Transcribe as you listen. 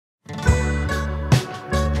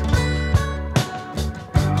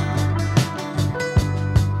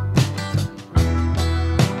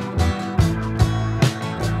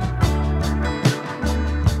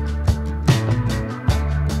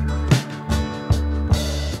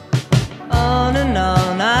and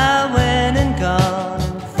on I went and gone,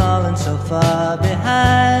 and fallen so far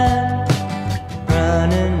behind.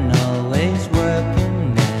 Running, always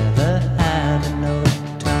working, never having no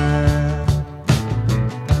time.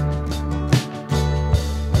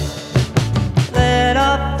 Let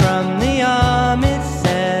off from the army,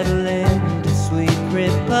 settle into sweet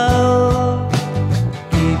repose,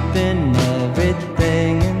 keeping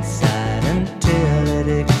everything inside until it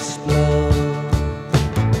explodes.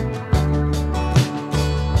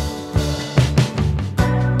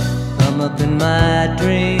 Come up in my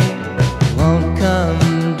dream, won't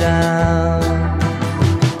come down.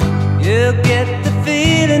 You'll get the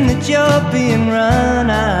feeling that you're being run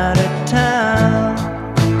out of town.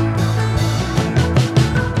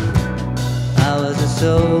 I was a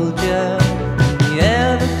soldier in the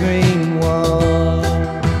evergreen war.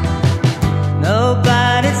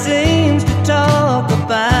 Nobody seems to talk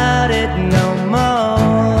about it no more.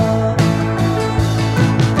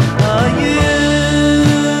 Oh, you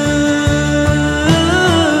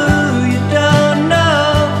don't know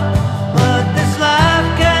what this life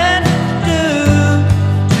can do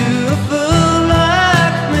to a fool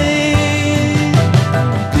like me.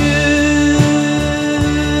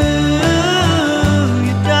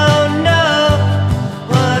 You don't know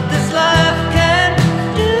what this life can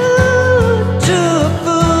do to a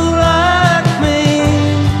fool like me.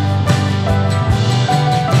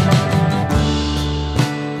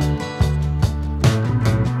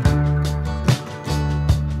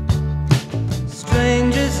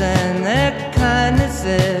 Strangers and their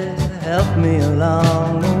kindnesses help me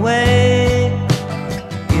along the way,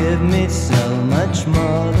 give me so much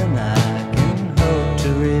more than I can hope to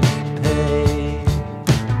repay.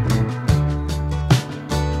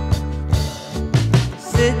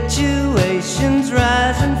 Situations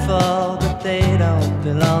rise and fall, but they don't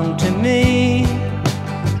belong to me.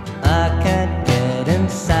 I can't get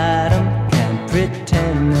inside them, can't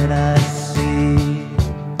pretend that I see.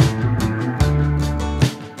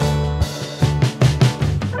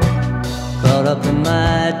 Caught up in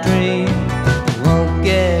my dream, won't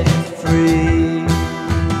get free.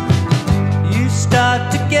 You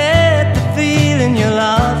start to get the feeling you're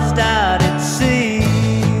lost out at sea.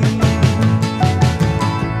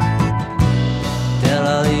 Tell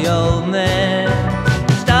all the old men,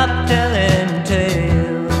 stop telling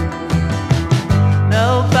tales.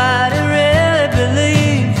 Nobody really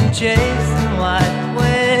believes in chasing white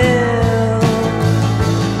whales.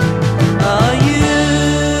 Oh, you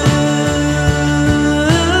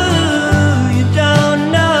don't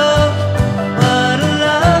know what a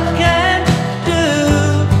love can do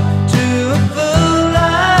to a fool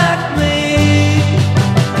like me.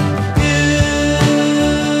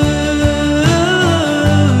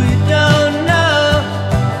 You don't know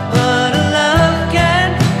what a love can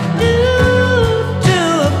do to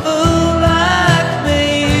a fool like me.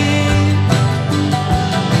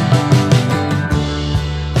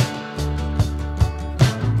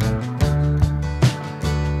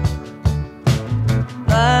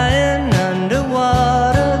 Lying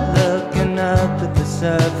underwater, looking up at the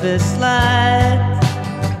surface lights,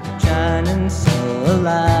 shining so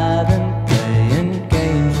alive and playing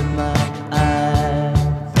games with my eyes.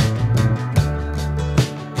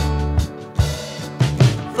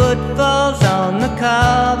 Footfalls on the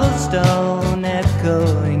cobblestone,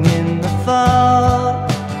 echoing in the fall.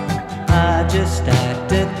 I just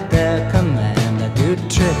act at their command, I do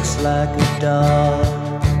tricks like a dog.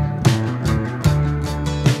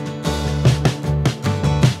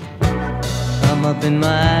 Come up in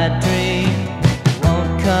my dream,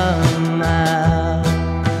 won't come out.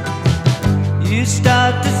 You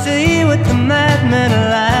start to see what the madmen are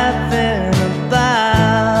like.